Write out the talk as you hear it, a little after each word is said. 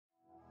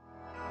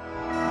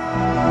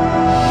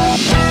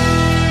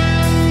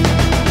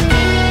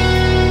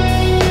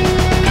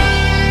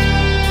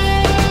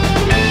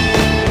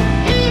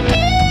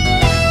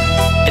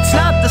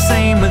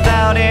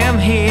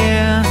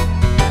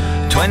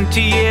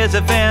years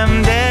of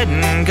him dead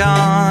and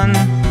gone.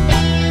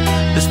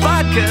 This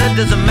vodka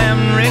does a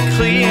memory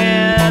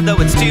clear, though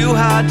it's too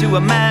hard to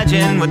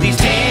imagine what these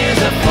tears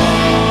are for.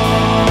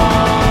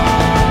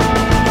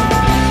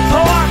 A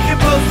walking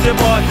poster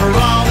boy for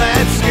all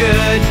that's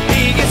good.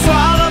 He gets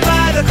swallowed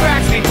by the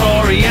cracks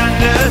before he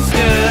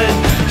understood.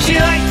 She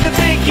liked to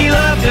think he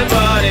loved her,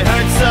 but it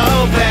hurts so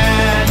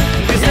bad,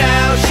 'cause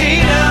now she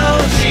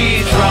knows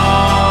she's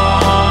wrong.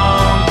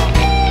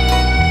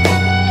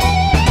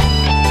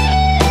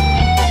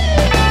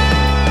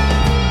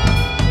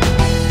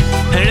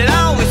 And it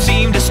always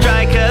seemed to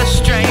strike us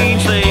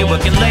strangely,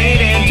 working late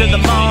into the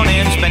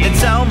morning, spending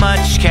so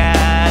much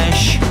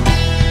cash.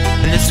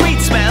 And the sweet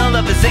smell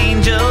of his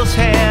angel's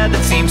hair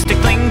that seems to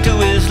cling to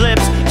his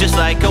lips, just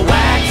like a